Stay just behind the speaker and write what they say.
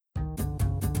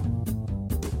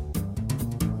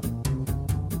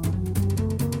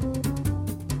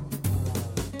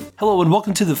Hello and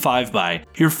welcome to the 5 by,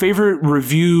 your favorite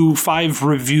five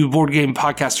review board game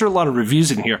podcast. There are a lot of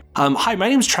reviews in here. Hi, my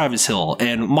name is Travis Hill,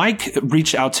 and Mike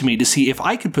reached out to me to see if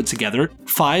I could put together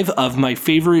 5 of my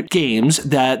favorite games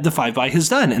that the 5 by has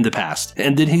done in the past.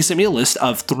 And then he sent me a list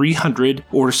of 300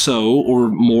 or so or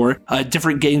more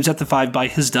different games that the 5 by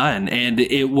has done, and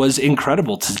it was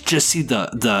incredible to just see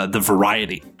the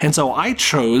variety. And so I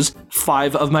chose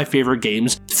 5 of my favorite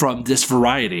games from this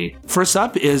variety. First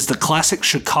up is the classic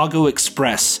Chicago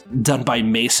Express, done by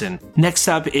Mason. Next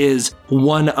up is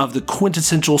one of the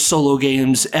quintessential solo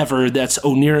games ever, that's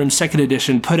Onirim 2nd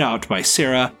Edition, put out by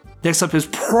Sarah. Next up is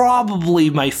probably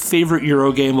my favorite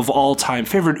Euro game of all time,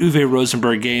 favorite Uwe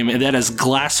Rosenberg game, and that is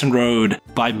Glass and Road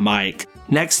by Mike.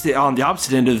 Next, on the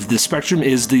opposite end of the spectrum,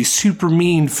 is the super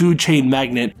mean Food Chain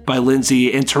Magnet by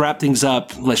Lindsay. And to wrap things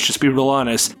up, let's just be real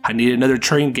honest, I need another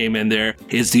train game in there,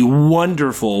 is the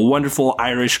wonderful, wonderful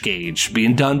Irish Gauge,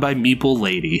 being done by Meeple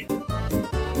Lady.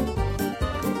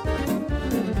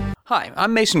 Hi,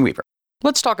 I'm Mason Weaver.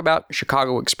 Let's talk about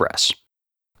Chicago Express.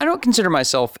 I don't consider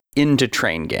myself into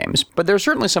train games, but there are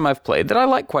certainly some I've played that I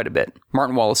like quite a bit,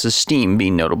 Martin Wallace's Steam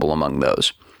being notable among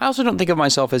those. I also don't think of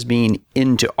myself as being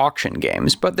into auction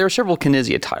games, but there are several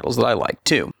Knizia titles that I like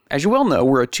too. As you well know,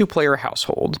 we're a 2-player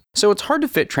household, so it's hard to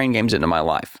fit train games into my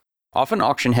life. Often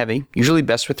auction heavy, usually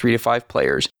best with 3 to 5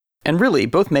 players, and really,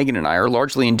 both Megan and I are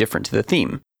largely indifferent to the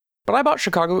theme. But I bought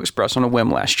Chicago Express on a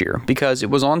whim last year because it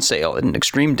was on sale at an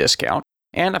extreme discount,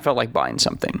 and I felt like buying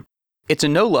something. It's a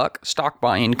no-luck,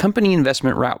 stock-buying, company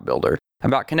investment route builder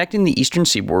about connecting the Eastern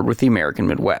Seaboard with the American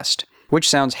Midwest, which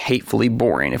sounds hatefully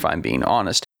boring if I'm being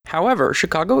honest. However,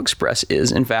 Chicago Express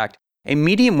is, in fact, a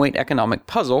medium-weight economic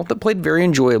puzzle that played very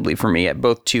enjoyably for me at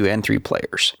both 2 and 3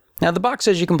 players. Now, the box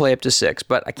says you can play up to 6,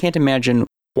 but I can't imagine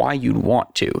why you'd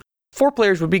want to. 4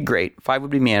 players would be great, 5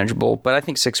 would be manageable, but I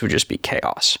think 6 would just be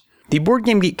chaos. The Board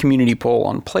Game Geek community poll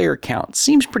on player count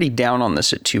seems pretty down on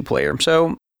this at 2-player,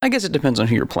 so I guess it depends on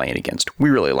who you're playing against. We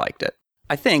really liked it.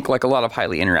 I think, like a lot of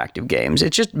highly interactive games,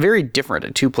 it's just very different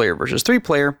at 2-player versus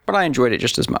 3-player, but I enjoyed it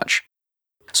just as much.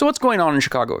 So what's going on in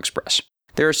Chicago Express?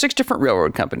 There are 6 different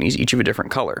railroad companies, each of a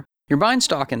different color. You're buying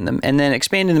stock in them and then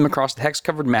expanding them across the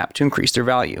hex-covered map to increase their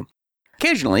value.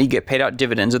 Occasionally, you get paid out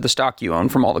dividends of the stock you own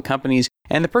from all the companies,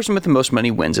 and the person with the most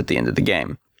money wins at the end of the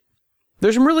game.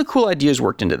 There's some really cool ideas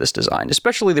worked into this design,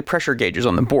 especially the pressure gauges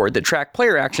on the board that track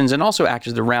player actions and also act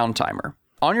as the round timer.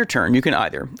 On your turn, you can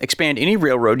either expand any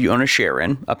railroad you own a share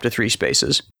in, up to 3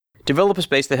 spaces, develop a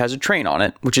space that has a train on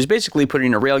it, which is basically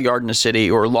putting a rail yard in a city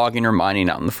or logging or mining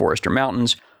out in the forest or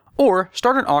mountains, or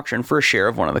start an auction for a share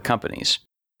of one of the companies.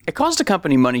 It costs a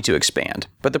company money to expand,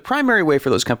 but the primary way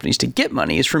for those companies to get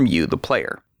money is from you, the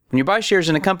player. When you buy shares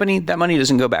in a company, that money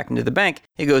doesn't go back into the bank,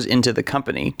 it goes into the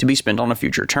company to be spent on a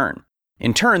future turn.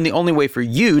 In turn, the only way for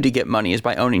you to get money is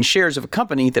by owning shares of a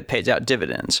company that pays out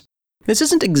dividends. This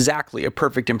isn't exactly a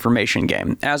perfect information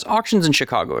game, as auctions in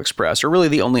Chicago Express are really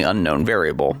the only unknown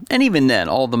variable, and even then,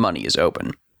 all the money is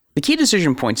open. The key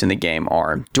decision points in the game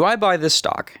are, do I buy this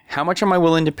stock, how much am I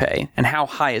willing to pay, and how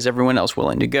high is everyone else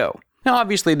willing to go? Now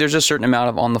obviously there's a certain amount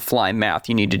of on-the-fly math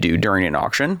you need to do during an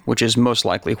auction, which is most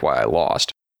likely why I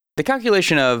lost. The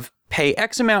calculation of pay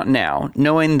X amount now,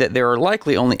 knowing that there are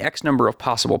likely only X number of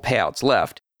possible payouts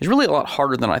left, is really a lot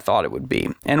harder than I thought it would be.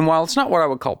 And while it's not what I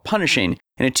would call punishing,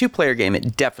 in a 2-player game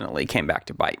it definitely came back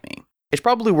to bite me. It's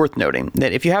probably worth noting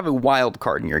that if you have a wild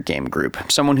card in your game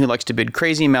group, someone who likes to bid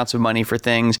crazy amounts of money for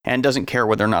things and doesn't care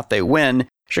whether or not they win,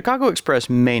 Chicago Express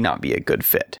may not be a good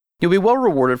fit. You'll be well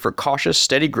rewarded for cautious,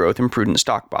 steady growth and prudent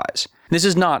stock buys. This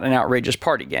is not an outrageous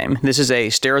party game. This is a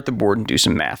stare at the board and do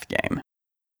some math game.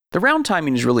 The round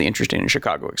timing is really interesting in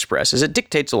Chicago Express as it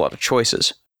dictates a lot of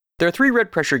choices. There are 3 red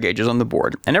pressure gauges on the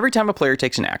board, and every time a player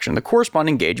takes an action, the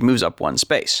corresponding gauge moves up 1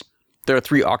 space. There are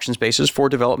 3 auction spaces, 4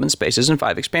 development spaces, and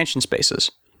 5 expansion spaces.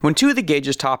 When 2 of the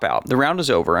gauges top out, the round is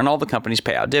over and all the companies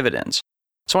pay out dividends.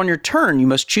 So on your turn, you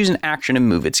must choose an action and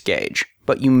move its gauge,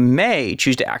 but you may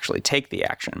choose to actually take the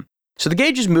action. So the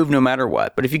gauges move no matter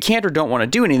what, but if you can't or don't want to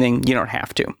do anything, you don't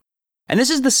have to. And this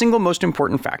is the single most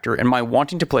important factor in my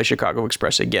wanting to play Chicago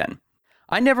Express again.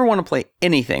 I never want to play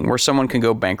anything where someone can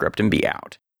go bankrupt and be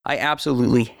out. I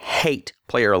absolutely hate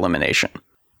player elimination.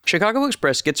 Chicago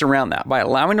Express gets around that by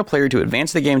allowing a player to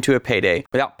advance the game to a payday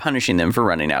without punishing them for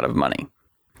running out of money.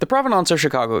 The provenance of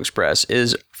Chicago Express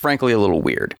is frankly a little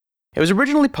weird. It was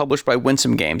originally published by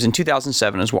Winsome Games in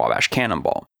 2007 as Wabash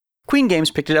Cannonball. Queen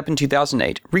Games picked it up in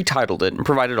 2008, retitled it, and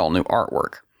provided all new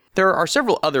artwork. There are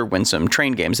several other Winsome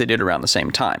train games they did around the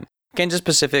same time: Kansas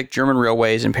Pacific, German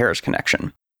Railways, and Paris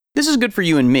Connection. This is good for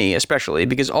you and me, especially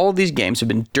because all of these games have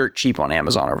been dirt cheap on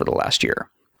Amazon over the last year.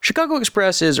 Chicago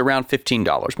Express is around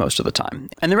 $15 most of the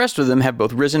time, and the rest of them have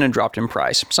both risen and dropped in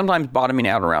price, sometimes bottoming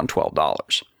out around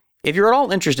 $12. If you're at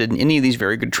all interested in any of these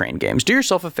very good train games, do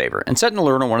yourself a favor and set an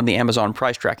alert on one of the Amazon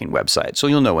price tracking websites so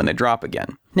you'll know when they drop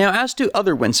again. Now, as to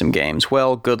other Winsome games,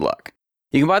 well, good luck.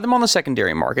 You can buy them on the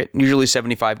secondary market, usually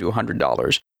 $75 to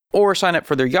 $100, or sign up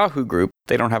for their Yahoo group,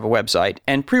 they don't have a website,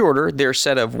 and pre-order their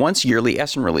set of once-yearly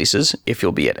Essen releases, if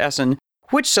you'll be at Essen,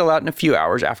 which sell out in a few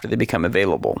hours after they become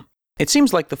available. It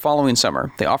seems like the following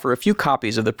summer, they offer a few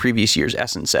copies of the previous year's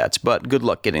Essen sets, but good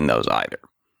luck getting those either.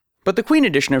 But the Queen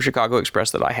edition of Chicago Express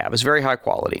that I have is very high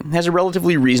quality, has a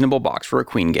relatively reasonable box for a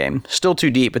Queen game, still too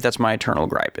deep, but that's my eternal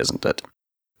gripe, isn't it?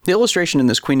 The illustration in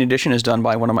this Queen edition is done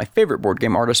by one of my favorite board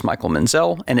game artists, Michael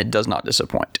Menzel, and it does not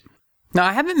disappoint. Now,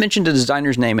 I haven't mentioned a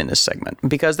designer's name in this segment,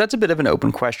 because that's a bit of an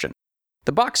open question.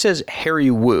 The box says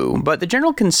Harry Wu, but the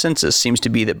general consensus seems to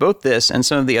be that both this and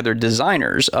some of the other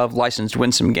designers of licensed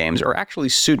Winsome games are actually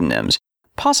pseudonyms,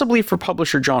 possibly for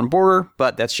publisher John Border,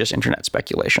 but that's just internet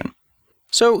speculation.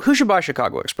 So, who should buy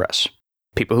Chicago Express?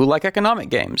 People who like economic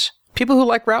games, people who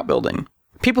like route building,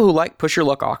 people who like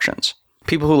push-your-luck auctions,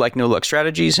 people who like no-luck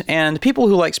strategies, and people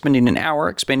who like spending an hour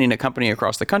expanding a company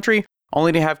across the country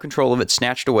only to have control of it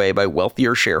snatched away by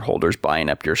wealthier shareholders buying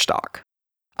up your stock.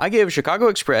 I give Chicago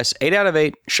Express 8 out of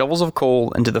 8 shovels of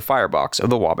coal into the firebox of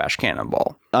the Wabash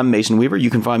Cannonball. I'm Mason Weaver. You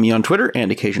can find me on Twitter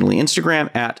and occasionally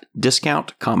Instagram at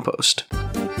DiscountCompost.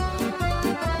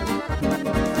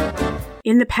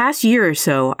 In the past year or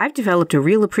so, I've developed a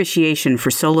real appreciation for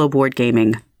solo board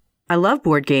gaming. I love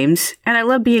board games, and I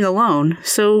love being alone,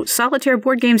 so solitaire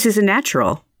board games is a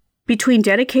natural. Between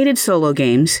dedicated solo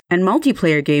games and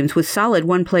multiplayer games with solid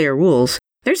one-player rules,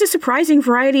 there's a surprising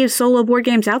variety of solo board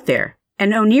games out there,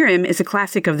 and Onirim is a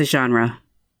classic of the genre.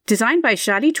 Designed by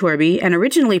Shadi Tourbi and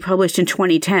originally published in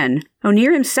 2010,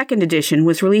 Onirim's second edition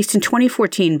was released in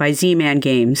 2014 by Z-Man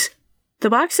Games. The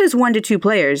box says 1 to 2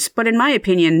 players, but in my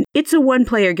opinion, it's a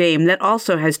one-player game that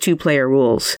also has 2-player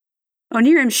rules.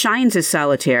 Onirim shines as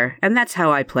solitaire, and that's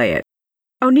how I play it.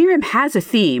 Onirim has a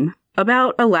theme,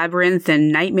 about a labyrinth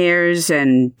and nightmares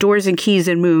and doors and keys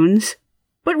and moons,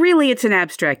 but really it's an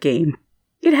abstract game.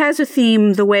 It has a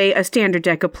theme the way a standard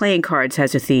deck of playing cards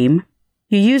has a theme.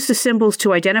 You use the symbols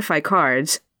to identify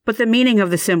cards, but the meaning of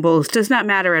the symbols does not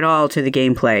matter at all to the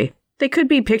gameplay. They could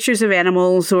be pictures of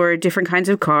animals or different kinds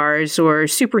of cars or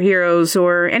superheroes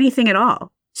or anything at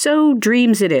all. So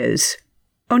dreams it is.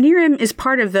 Onirim is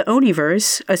part of the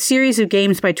Oniverse, a series of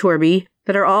games by Tourbi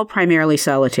that are all primarily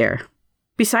solitaire.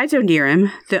 Besides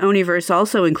Onirim, the Oniverse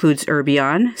also includes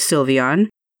Urbion, Sylvion,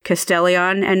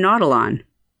 Castellion, and Nautilon.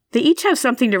 They each have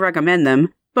something to recommend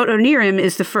them, but Onirim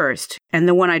is the first, and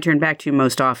the one I turn back to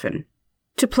most often.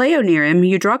 To play Onirim,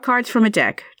 you draw cards from a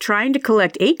deck, trying to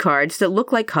collect 8 cards that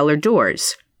look like colored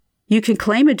doors. You can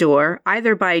claim a door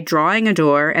either by drawing a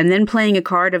door and then playing a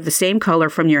card of the same color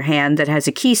from your hand that has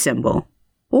a key symbol.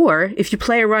 Or, if you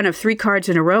play a run of 3 cards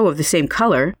in a row of the same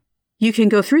color, you can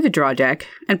go through the draw deck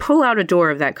and pull out a door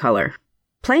of that color.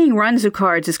 Playing runs of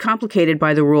cards is complicated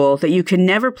by the rule that you can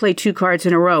never play 2 cards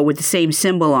in a row with the same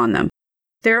symbol on them.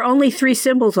 There are only 3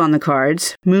 symbols on the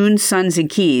cards, moons, suns, and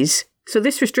keys, so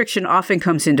this restriction often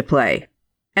comes into play.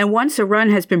 And once a run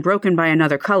has been broken by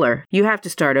another color, you have to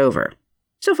start over.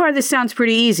 So far this sounds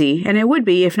pretty easy, and it would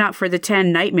be if not for the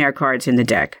 10 nightmare cards in the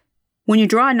deck. When you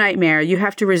draw a nightmare, you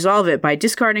have to resolve it by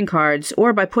discarding cards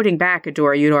or by putting back a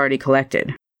door you'd already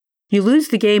collected. You lose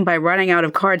the game by running out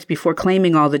of cards before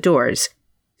claiming all the doors,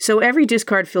 so every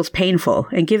discard feels painful,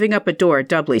 and giving up a door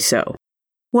doubly so.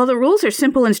 While the rules are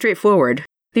simple and straightforward,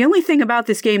 the only thing about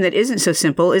this game that isn't so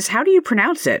simple is how do you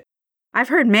pronounce it? I've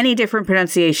heard many different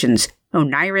pronunciations,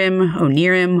 Onirim,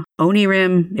 Onirim,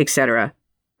 Onirim, etc.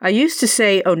 I used to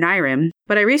say Onirim,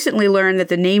 but I recently learned that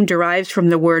the name derives from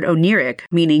the word oniric,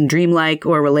 meaning dreamlike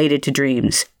or related to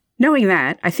dreams. Knowing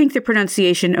that, I think the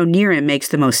pronunciation Onirim makes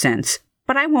the most sense,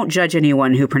 but I won't judge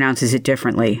anyone who pronounces it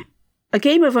differently. A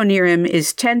game of Onirim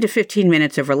is 10 to 15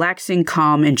 minutes of relaxing,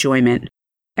 calm enjoyment.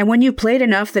 And when you've played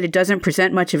enough that it doesn't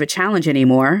present much of a challenge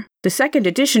anymore, the second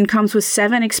edition comes with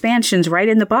 7 expansions right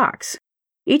in the box.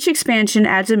 Each expansion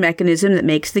adds a mechanism that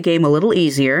makes the game a little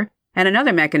easier, and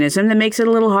another mechanism that makes it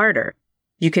a little harder.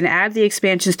 You can add the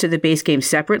expansions to the base game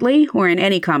separately or in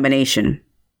any combination.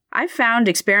 I've found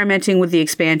experimenting with the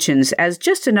expansions as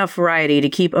just enough variety to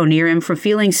keep Onirim from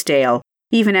feeling stale,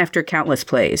 even after countless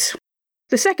plays.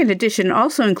 The second edition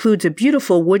also includes a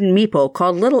beautiful wooden meeple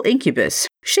called Little Incubus,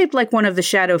 shaped like one of the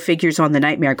shadow figures on the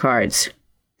Nightmare cards.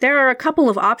 There are a couple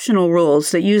of optional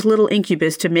rules that use Little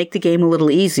Incubus to make the game a little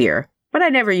easier, but I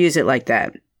never use it like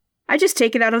that. I just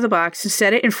take it out of the box and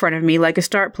set it in front of me like a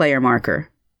start player marker.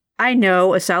 I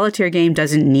know a solitaire game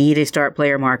doesn't need a start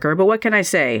player marker, but what can I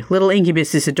say? Little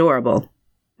Incubus is adorable.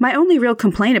 My only real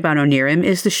complaint about Onirim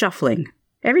is the shuffling.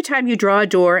 Every time you draw a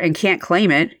door and can't claim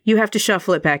it, you have to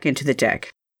shuffle it back into the deck.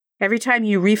 Every time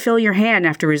you refill your hand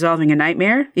after resolving a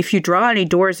nightmare, if you draw any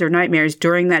doors or nightmares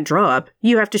during that draw-up,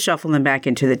 you have to shuffle them back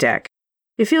into the deck.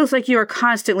 It feels like you are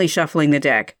constantly shuffling the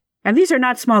deck, and these are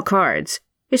not small cards.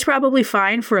 It's probably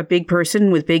fine for a big person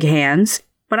with big hands,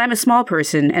 but I'm a small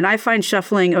person, and I find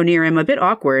shuffling Onirim a bit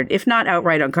awkward, if not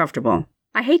outright uncomfortable.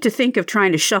 I hate to think of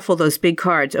trying to shuffle those big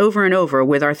cards over and over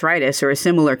with arthritis or a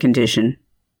similar condition.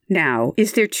 Now,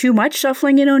 is there too much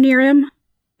shuffling in Onirim?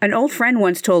 An old friend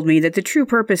once told me that the true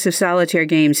purpose of solitaire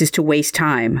games is to waste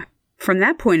time. From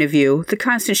that point of view, the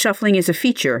constant shuffling is a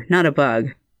feature, not a bug.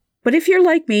 But if you're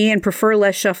like me and prefer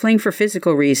less shuffling for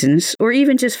physical reasons, or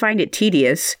even just find it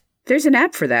tedious, there's an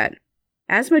app for that.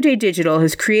 Asmodee Digital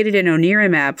has created an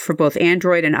Onirim app for both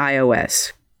Android and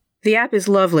iOS. The app is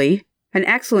lovely, an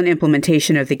excellent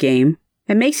implementation of the game,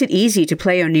 and makes it easy to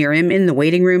play Onirim in the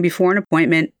waiting room before an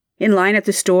appointment, in line at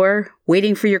the store,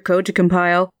 waiting for your code to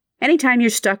compile, anytime you're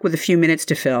stuck with a few minutes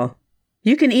to fill.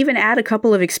 You can even add a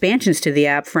couple of expansions to the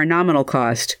app for a nominal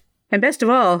cost. And best of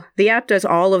all, the app does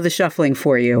all of the shuffling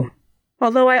for you.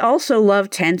 Although I also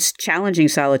love tense, challenging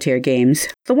solitaire games,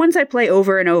 the ones I play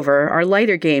over and over are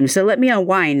lighter games that let me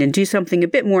unwind and do something a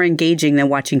bit more engaging than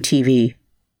watching TV.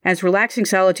 As relaxing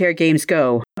solitaire games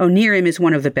go, Onirim is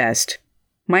one of the best.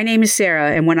 My name is Sarah,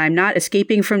 and when I'm not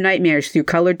escaping from nightmares through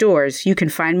colored doors, you can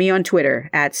find me on Twitter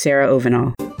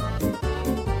 @SarahOvenall.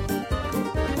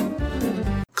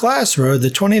 Glassroad,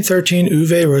 the 2013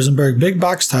 Uwe Rosenberg big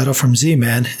box title from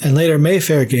Z-Man and later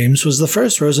Mayfair Games, was the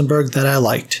first Rosenberg that I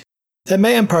liked. That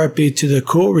may in part be to the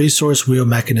cool resource wheel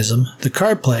mechanism, the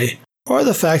card play, or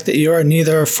the fact that you are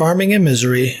neither farming in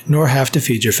misery nor have to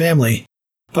feed your family.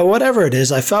 But whatever it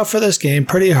is, I fell for this game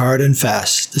pretty hard and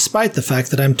fast, despite the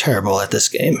fact that I'm terrible at this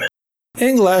game.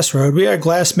 In Glassroad, we are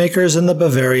glassmakers in the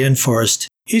Bavarian forest.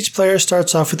 Each player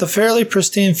starts off with a fairly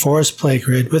pristine forest play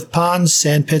grid with ponds,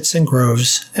 sandpits, and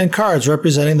groves, and cards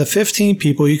representing the 15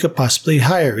 people you could possibly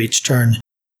hire each turn.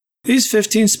 These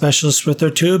 15 specialists with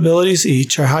their 2 abilities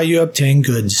each are how you obtain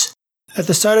goods. At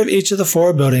the start of each of the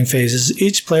 4 building phases,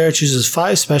 each player chooses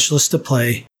 5 specialists to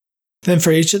play. Then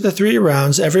for each of the 3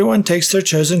 rounds, everyone takes their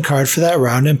chosen card for that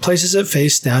round and places it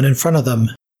face down in front of them.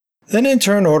 Then in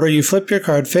turn order, you flip your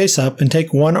card face up and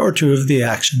take 1 or 2 of the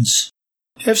actions.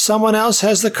 If someone else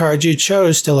has the card you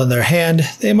chose still in their hand,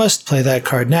 they must play that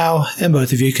card now, and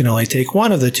both of you can only take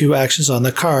 1 of the 2 actions on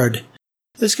the card.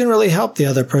 This can really help the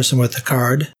other person with the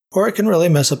card, or it can really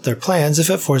mess up their plans if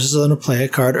it forces them to play a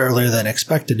card earlier than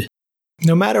expected.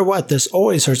 No matter what, this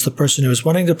always hurts the person who is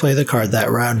wanting to play the card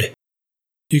that round.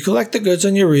 You collect the goods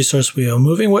on your resource wheel,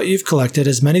 moving what you've collected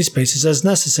as many spaces as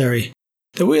necessary.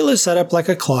 The wheel is set up like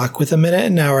a clock with a minute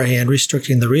and hour hand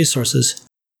restricting the resources.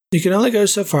 You can only go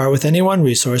so far with any one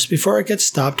resource before it gets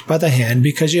stopped by the hand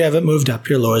because you haven't moved up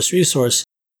your lowest resource.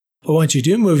 But once you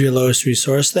do move your lowest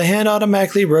resource, the hand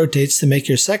automatically rotates to make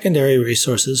your secondary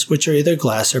resources, which are either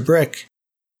glass or brick.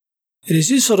 It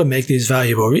is useful to make these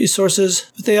valuable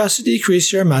resources, but they also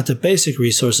decrease your amount of basic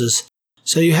resources,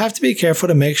 so you have to be careful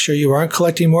to make sure you aren't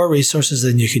collecting more resources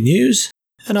than you can use,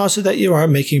 and also that you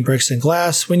aren't making bricks and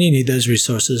glass when you need those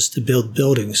resources to build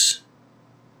buildings.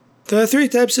 There are 3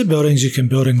 types of buildings you can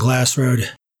build in Glassroad: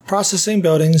 processing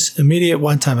buildings, immediate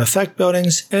one-time effect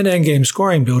buildings, and endgame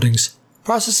scoring buildings.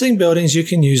 Processing buildings you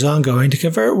can use ongoing to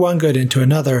convert one good into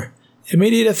another.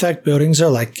 Immediate effect buildings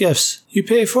are like gifts. You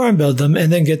pay for and build them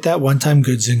and then get that one-time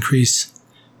goods increase.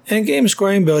 Endgame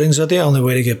scoring buildings are the only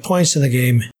way to get points in the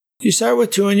game. You start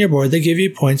with 2 on your board that give you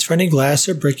points for any glass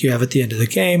or brick you have at the end of the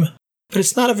game, but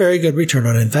it's not a very good return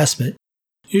on investment.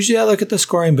 Usually I look at the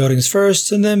scoring buildings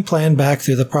first and then plan back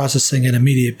through the processing and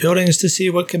immediate buildings to see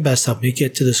what can best help me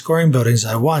get to the scoring buildings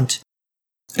I want.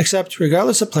 Except,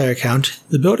 regardless of player count,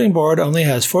 the building board only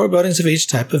has 4 buildings of each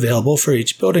type available for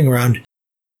each building round.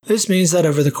 This means that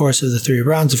over the course of the 3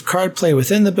 rounds of card play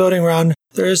within the building round,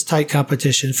 there is tight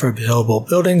competition for available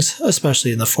buildings,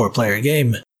 especially in the 4-player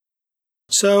game.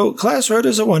 So, Glassroad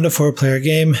is a 1 to 4 player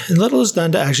game, and little is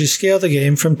done to actually scale the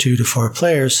game from 2 to 4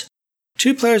 players.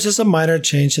 2 players is a minor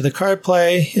change to the card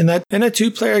play, in that in a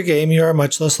 2-player game you are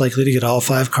much less likely to get all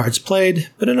 5 cards played,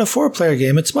 but in a 4-player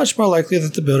game it's much more likely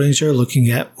that the buildings you're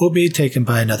looking at will be taken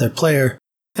by another player.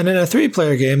 And in a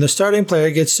 3-player game, the starting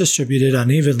player gets distributed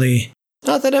unevenly.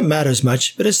 Not that it matters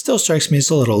much, but it still strikes me as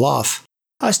a little off.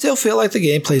 I still feel like the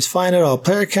game plays fine at all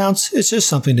player counts, it's just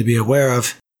something to be aware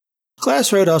of.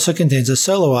 Glassroad also contains a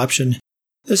solo option.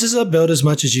 This is a build as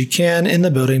much as you can in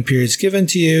the building periods given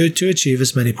to you to achieve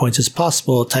as many points as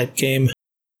possible type game.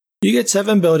 You get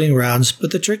 7 building rounds,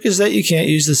 but the trick is that you can't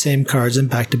use the same cards in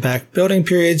back-to-back building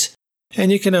periods,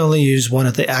 and you can only use one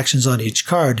of the actions on each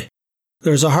card.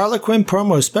 There's a Harlequin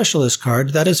Promo Specialist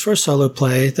card that is for solo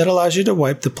play that allows you to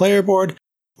wipe the player board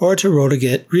or to roll to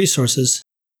get resources.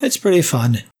 It's pretty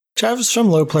fun. Travis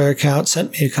from Low Player Count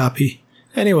sent me a copy.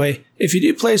 Anyway, if you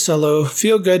do play solo,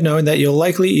 feel good knowing that you'll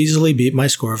likely easily beat my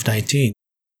score of 19.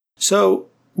 So,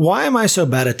 why am I so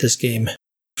bad at this game?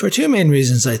 For 2 main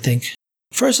reasons, I think.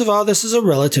 First of all, this is a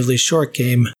relatively short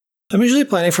game. I'm usually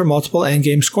planning for multiple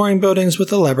endgame scoring buildings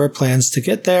with elaborate plans to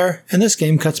get there, and this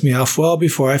game cuts me off well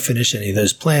before I finish any of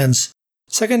those plans.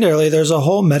 Secondarily, there's a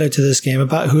whole meta to this game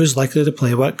about who is likely to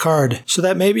play what card, so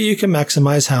that maybe you can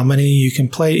maximize how many you can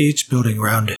play each building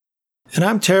round. And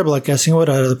I'm terrible at guessing what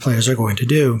other players are going to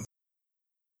do.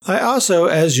 I also,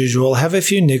 as usual, have a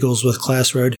few niggles with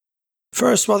Classroad.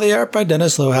 First, while the art by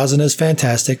Dennis Lohausen is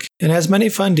fantastic, and has many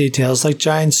fun details like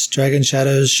giants, dragon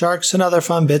shadows, sharks, and other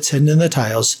fun bits hidden in the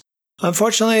tiles,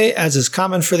 unfortunately, as is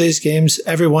common for these games,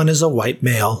 everyone is a white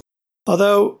male.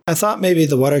 Although, I thought maybe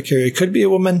the water carrier could be a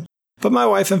woman, but my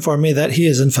wife informed me that he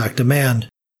is in fact a man.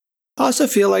 I also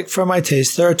feel like for my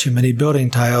taste there are too many building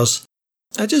tiles.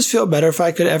 I just feel better if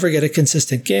I could ever get a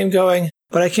consistent game going,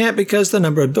 but I can't because the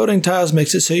number of building tiles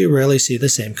makes it so you rarely see the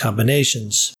same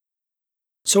combinations.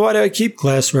 So why do I keep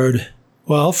Classroad?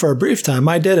 Well, for a brief time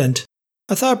I didn't.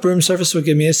 I thought Broom Surface would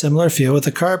give me a similar feel with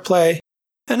the card play,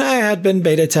 and I had been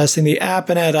beta testing the app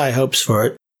and had high hopes for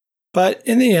it. But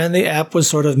in the end, the app was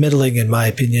sort of middling in my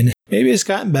opinion. Maybe it's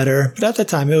gotten better, but at the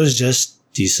time it was just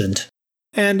decent.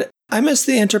 And I missed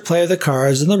the interplay of the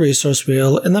cards and the resource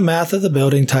wheel and the math of the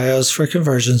building tiles for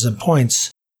conversions and points.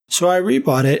 So I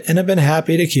rebought it and have been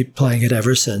happy to keep playing it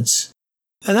ever since.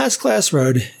 And that's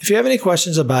Classroad. If you have any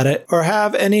questions about it, or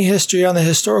have any history on the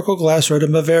historical glass road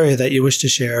in Bavaria that you wish to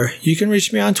share, you can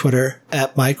reach me on Twitter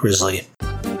 @MikeRisley.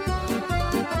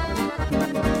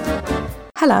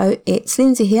 Hello, it's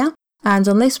Lindsay here, and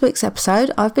on this week's episode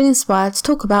I've been inspired to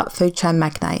talk about Food Chain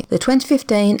Magnate, the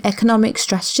 2015 economic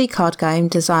strategy card game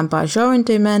designed by Joran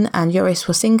Duman and Joris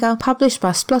Wasinga, published by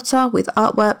Splotter with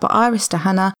artwork by Iris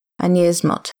Dahana and Years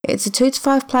Mod. It's a 2 to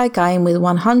 5 player game with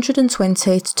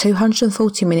 120 to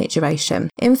 240 minute duration.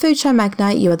 In Food Chain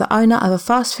Magnate, you are the owner of a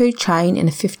fast food chain in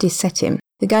a 50s setting.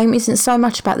 The game isn't so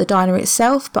much about the diner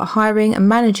itself, but hiring and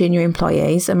managing your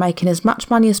employees and making as much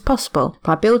money as possible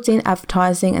by building,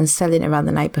 advertising and selling around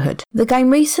the neighbourhood. The game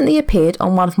recently appeared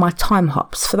on one of my time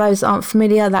hops. For those that aren't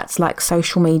familiar, that's like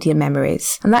social media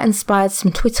memories. And that inspired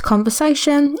some Twitter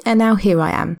conversation, and now here I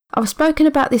am. I've spoken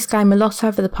about this game a lot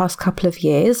over the past couple of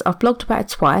years. I've blogged about it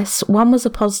twice. One was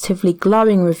a positively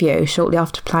glowing review shortly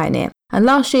after playing it, and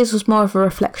last year's was more of a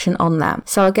reflection on that.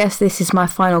 So I guess this is my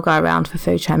final go around for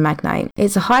Food Chain Magnate.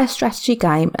 It's a high strategy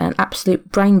game and an absolute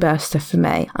brain burster for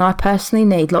me, and I personally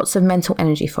need lots of mental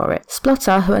energy for it.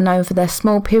 Splotter, who are known for their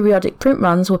small periodic print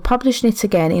runs, were publishing it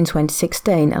again in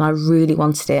 2016, and I really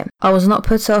wanted it. I was not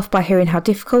put off by hearing how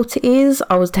difficult it is.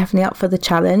 I was definitely up for the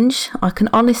challenge. I can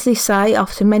honestly say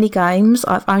after many games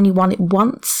I've only won it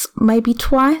once, maybe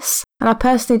twice, and I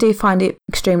personally do find it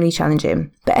extremely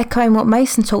challenging. But echoing what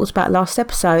Mason talked about last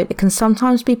episode, it can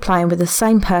sometimes be playing with the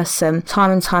same person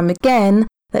time and time again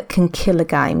that can kill a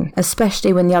game,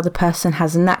 especially when the other person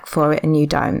has a knack for it and you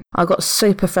don't. I got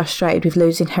super frustrated with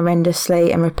losing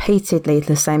horrendously and repeatedly to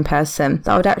the same person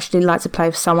that I would actually like to play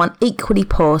with someone equally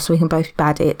poor so we can both be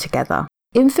bad at it together.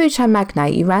 In Food Chain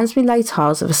Magnate, you randomly lay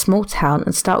tiles of a small town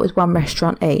and start with one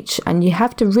restaurant each, and you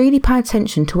have to really pay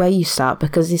attention to where you start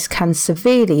because this can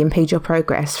severely impede your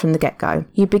progress from the get-go.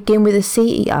 You begin with a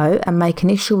CEO and make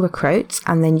initial recruits,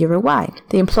 and then you're away.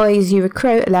 The employees you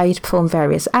recruit allow you to perform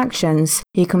various actions.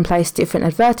 You can place different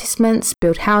advertisements,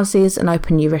 build houses, and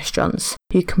open new restaurants.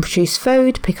 You can produce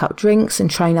food, pick up drinks, and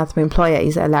train other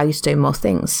employees that allow you to do more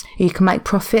things. You can make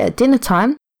profit at dinner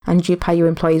time, and you pay your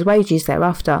employees' wages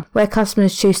thereafter. Where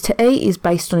customers choose to eat is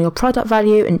based on your product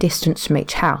value and distance from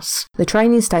each house. The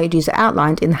training stages are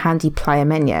outlined in the handy player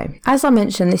menu. As I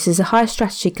mentioned, this is a high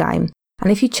strategy game,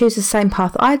 and if you choose the same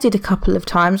path I did a couple of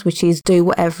times, which is do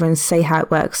whatever and see how it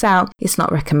works out, it's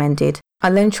not recommended. I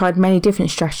then tried many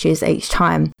different strategies each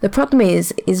time. The problem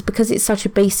is because it's such a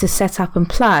beast to set up and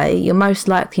play, you're most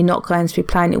likely not going to be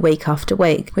playing it week after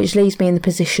week, which leaves me in the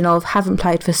position of haven't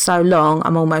played for so long,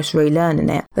 I'm almost relearning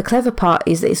it. The clever part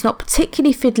is that it's not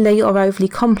particularly fiddly or overly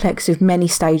complex with many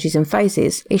stages and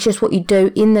phases. It's just what you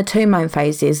do in the 2 main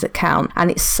phases that count, and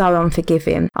it's so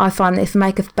unforgiving. I find that if I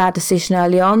make a bad decision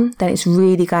early on, then it's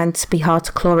really going to be hard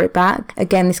to claw it back.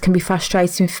 Again, this can be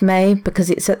frustrating for me because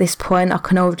it's at this point I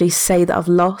can already see that that I've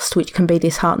lost, which can be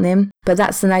disheartening. But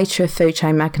that's the nature of Food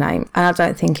Chain Magnate, and I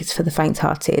don't think it's for the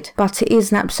faint-hearted. But it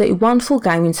is an absolutely wonderful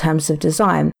game in terms of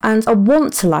design, and I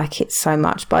want to like it so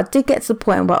much, but I did get to the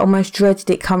point where I almost dreaded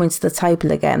it coming to the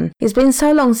table again. It's been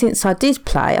so long since I did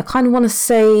play, I kind of want to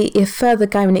see if further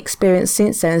gaming experience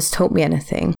since then has taught me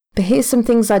anything. But here's some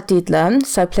things I did learn,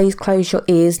 so please close your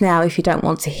ears now if you don't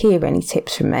want to hear any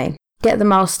tips from me. Get the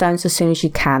milestones as soon as you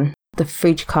can. The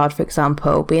fridge card, for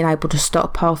example, being able to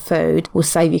stockpile food will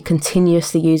save you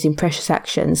continuously using precious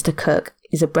actions to cook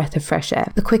is a breath of fresh air.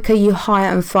 The quicker you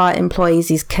hire and fire employees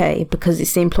is key because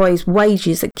it's the employees'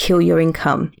 wages that kill your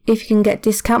income. If you can get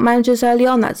discount managers early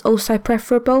on, that's also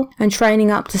preferable, and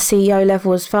training up to CEO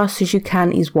level as fast as you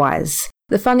can is wise.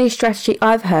 The funniest strategy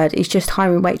I've heard is just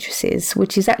hiring waitresses,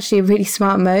 which is actually a really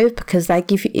smart move because they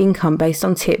give you income based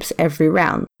on tips every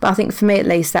round. But I think for me at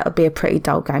least that would be a pretty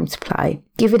dull game to play.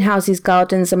 Giving houses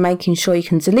gardens and making sure you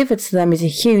can deliver to them is a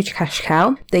huge cash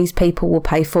cow. These people will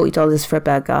pay $40 for a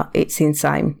burger. It's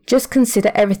insane. Just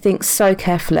consider everything so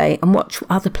carefully and watch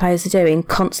what other players are doing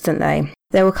constantly.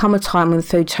 There will come a time when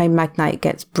Food Chain Magnate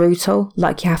gets brutal,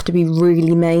 like you have to be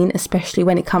really mean, especially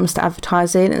when it comes to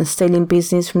advertising and stealing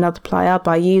business from another player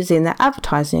by using their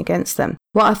advertising against them.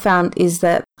 What I found is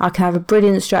that I can have a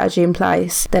brilliant strategy in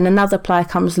place, then another player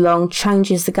comes along,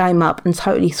 changes the game up and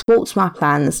totally thwarts my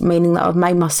plans, meaning that I've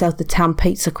made myself the town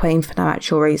pizza queen for no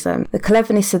actual reason. The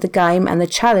cleverness of the game and the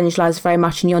challenge lies very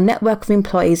much in your network of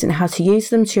employees and how to use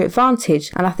them to your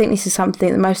advantage, and I think this is something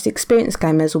that most experienced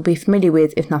gamers will be familiar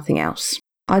with, if nothing else.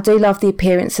 I do love the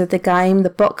appearance of the game. The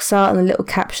box art and the little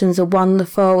captions are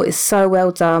wonderful. It's so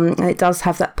well done and it does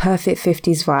have that perfect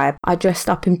 50s vibe. I dressed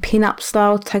up in pin-up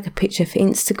style to take a picture for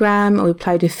Instagram, and we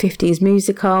played with 50s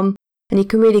music on, and you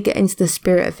can really get into the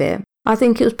spirit of it. I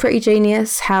think it was pretty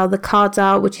genius how the card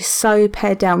art, which is so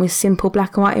pared down with simple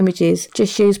black and white images,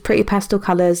 just used pretty pastel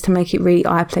colours to make it really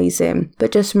eye-pleasing.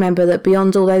 But just remember that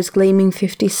beyond all those gleaming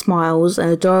 50 smiles, an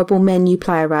adorable menu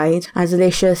player aid, and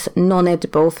delicious,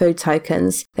 non-edible food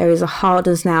tokens, there is a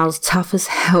hard-as-nails,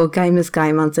 tough-as-hell gamer's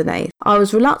game underneath. I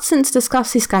was reluctant to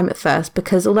discuss this game at first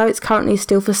because although it's currently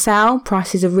still for sale,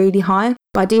 prices are really high.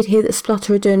 But I did hear that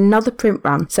Splotter are doing another print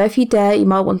run, so if you dare, you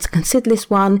might want to consider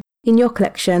this one in your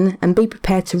collection and be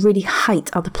prepared to really hate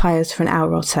other players for an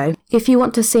hour or two. If you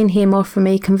want to see and hear more from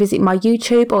me, you can visit my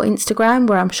YouTube or Instagram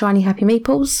where I'm Shiny Happy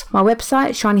Meeples, my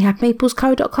website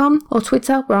shinyhappymeeplesco.com, or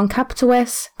Twitter where I'm capital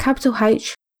S, capital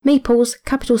H, Meeples,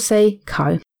 capital C,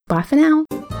 Co. Bye for now.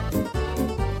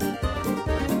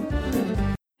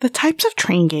 The types of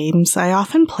train games I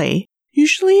often play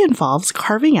usually involves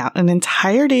carving out an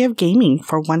entire day of gaming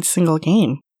for one single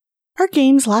game. Our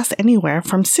games last anywhere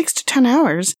from 6 to 10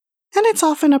 hours, and it's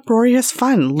often uproarious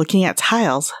fun looking at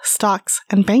tiles, stocks,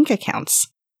 and bank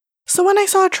accounts. So when I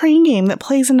saw a train game that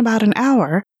plays in about an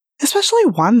hour, especially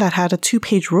one that had a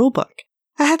 2-page rulebook,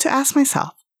 I had to ask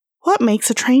myself, what makes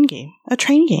a train game a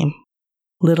train game?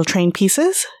 Little train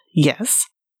pieces? Yes.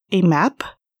 A map?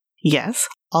 Yes.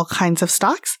 All kinds of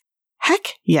stocks?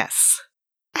 Heck yes.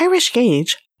 Irish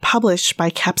Gauge, published by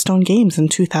Capstone Games in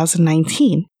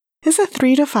 2019, is a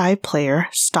 3 to 5 player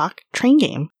stock train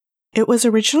game. It was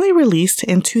originally released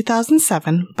in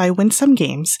 2007 by Winsome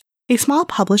Games, a small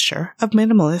publisher of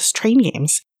minimalist train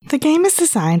games. The game is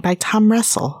designed by Tom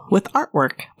Russell with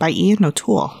artwork by Ian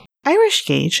O'Toole. Irish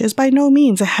Gauge is by no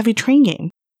means a heavy train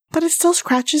game, but it still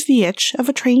scratches the itch of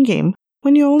a train game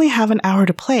when you only have an hour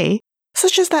to play,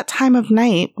 such as that time of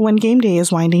night when game day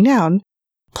is winding down.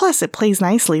 Plus, it plays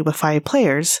nicely with 5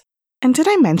 players. And did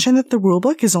I mention that the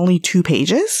rulebook is only 2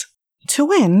 pages? To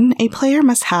win, a player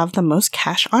must have the most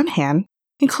cash on hand,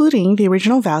 including the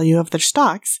original value of their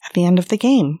stocks at the end of the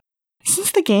game.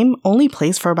 Since the game only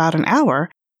plays for about an hour,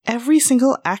 every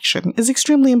single action is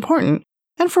extremely important,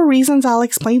 and for reasons I'll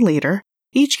explain later,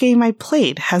 each game I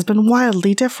played has been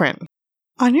wildly different.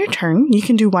 On your turn, you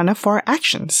can do one of 4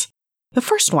 actions. The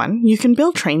first one, you can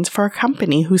build trains for a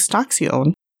company whose stocks you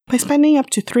own by spending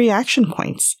up to 3 action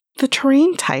points. The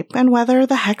terrain type and whether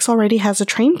the hex already has a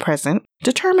train present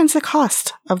determines the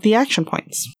cost of the action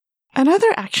points. Another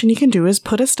action you can do is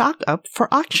put a stock up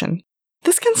for auction.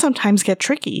 This can sometimes get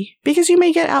tricky because you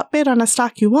may get outbid on a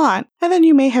stock you want, and then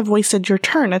you may have wasted your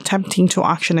turn attempting to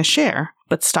auction a share.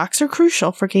 But stocks are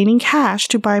crucial for gaining cash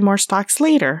to buy more stocks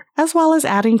later, as well as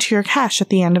adding to your cash at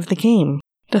the end of the game.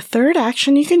 The third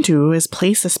action you can do is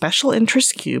place a special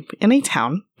interest cube in a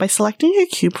town by selecting a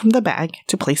cube from the bag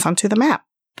to place onto the map.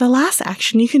 The last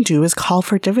action you can do is call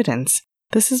for dividends.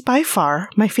 This is by far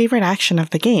my favorite action of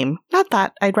the game, not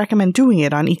that I'd recommend doing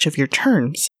it on each of your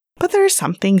turns, but there is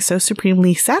something so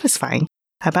supremely satisfying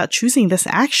about choosing this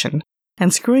action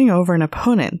and screwing over an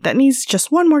opponent that needs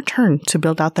just one more turn to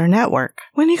build out their network.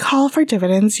 When you call for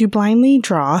dividends, you blindly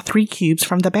draw 3 cubes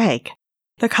from the bag.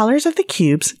 The colors of the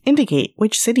cubes indicate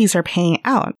which cities are paying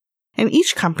out, and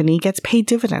each company gets paid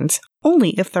dividends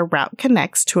only if the route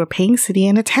connects to a paying city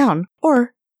in a town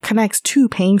or connects 2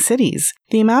 paying cities.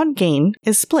 The amount gained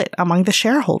is split among the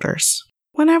shareholders.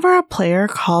 Whenever a player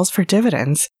calls for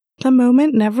dividends, the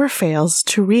moment never fails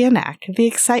to reenact the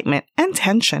excitement and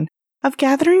tension of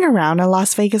gathering around a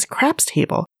Las Vegas craps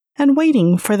table and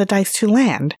waiting for the dice to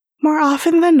land. More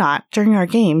often than not during our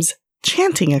games,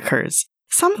 chanting occurs,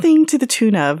 something to the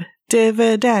tune of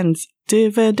dividends,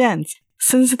 dividends.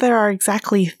 Since there are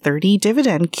exactly 30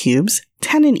 dividend cubes,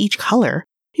 10 in each color,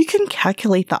 you can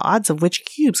calculate the odds of which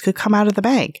cubes could come out of the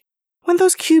bag. When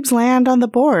those cubes land on the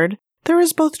board, there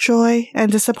is both joy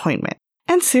and disappointment.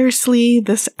 And seriously,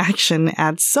 this action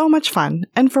adds so much fun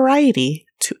and variety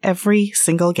to every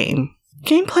single game.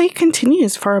 Gameplay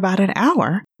continues for about an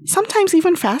hour, sometimes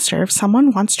even faster if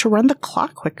someone wants to run the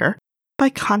clock quicker by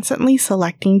constantly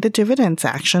selecting the dividends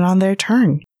action on their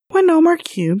turn. When no more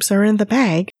cubes are in the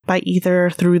bag, by either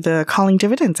through the calling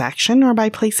dividends action or by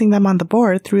placing them on the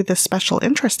board through the special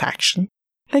interest action,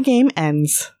 the game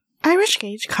ends. Irish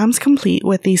Gauge comes complete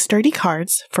with these sturdy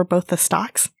cards for both the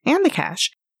stocks and the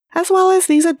cash, as well as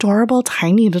these adorable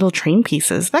tiny little train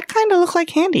pieces that kind of look like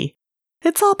candy.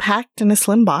 It's all packed in a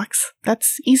slim box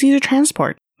that's easy to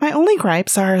transport. My only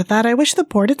gripes are that I wish the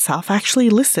board itself actually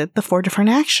listed the 4 different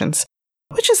actions,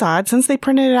 which is odd since they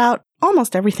printed out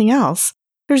almost everything else.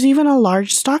 There's even a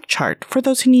large stock chart for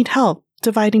those who need help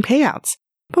dividing payouts,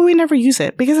 but we never use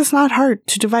it because it's not hard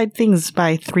to divide things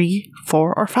by 3,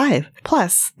 4, or 5.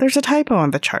 Plus, there's a typo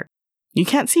on the chart. You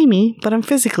can't see me, but I'm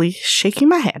physically shaking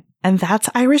my head. And that's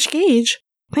Irish Gauge.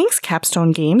 Thanks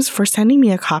Capstone Games for sending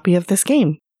me a copy of this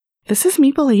game. This is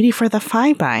Meeple Lady for the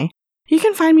 5x. You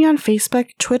can find me on Facebook,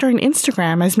 Twitter, and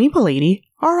Instagram as Meeple Lady,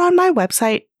 or on my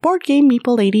website,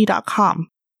 BoardGameMeepleLady.com.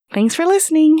 Thanks for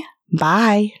listening.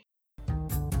 Bye.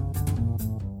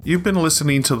 You've been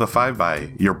listening to The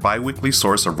 5x, your bi-weekly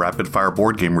source of rapid-fire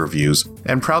board game reviews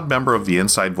and proud member of the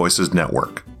Inside Voices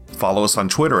Network. Follow us on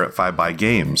Twitter at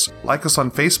 5bygames. Like us on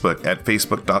Facebook at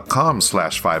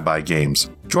facebook.com/5bygames.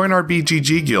 Join our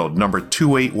BGG Guild number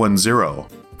 2810.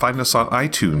 Find us on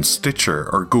iTunes, Stitcher,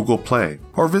 or Google Play.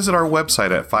 Or visit our website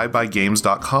at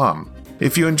 5bygames.com.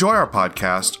 If you enjoy our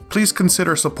podcast, please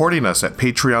consider supporting us at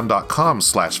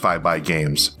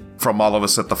patreon.com/5bygames. From all of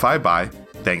us at The 5by,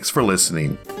 thanks for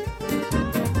listening.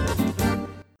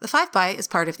 The 5by is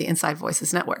part of the Inside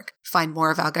Voices Network. Find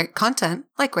more of our great content,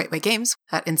 like Great Way Games,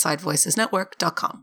 at InsideVoicesNetwork.com.